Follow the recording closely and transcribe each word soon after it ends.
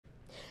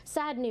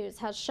Sad news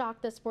has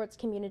shocked the sports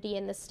community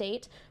in the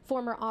state.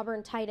 Former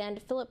Auburn tight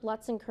end Phillip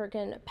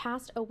Lutzenkirchen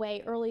passed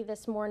away early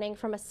this morning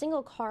from a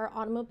single-car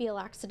automobile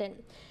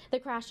accident. The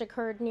crash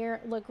occurred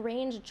near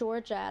LaGrange,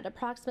 Georgia at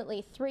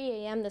approximately 3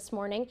 a.m. this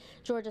morning.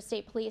 Georgia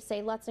State Police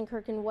say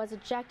Lutzenkirchen was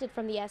ejected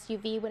from the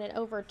SUV when it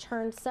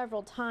overturned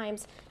several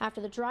times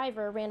after the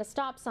driver ran a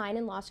stop sign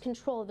and lost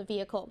control of the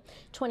vehicle.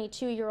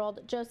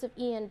 22-year-old Joseph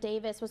Ian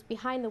Davis was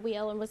behind the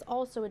wheel and was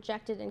also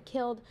ejected and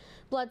killed.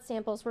 Blood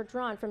samples were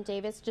drawn from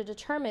Davis to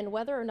determine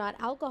whether or not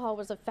alcohol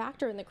was a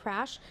factor in the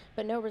crash,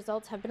 but no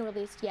results have been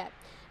released yet.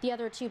 The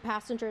other two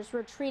passengers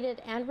were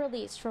treated and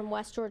released from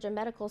West Georgia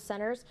medical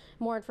centers.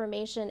 More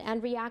information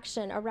and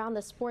reaction around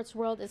the sports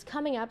world is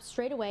coming up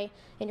straight away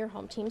in your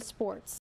Home Team Sports.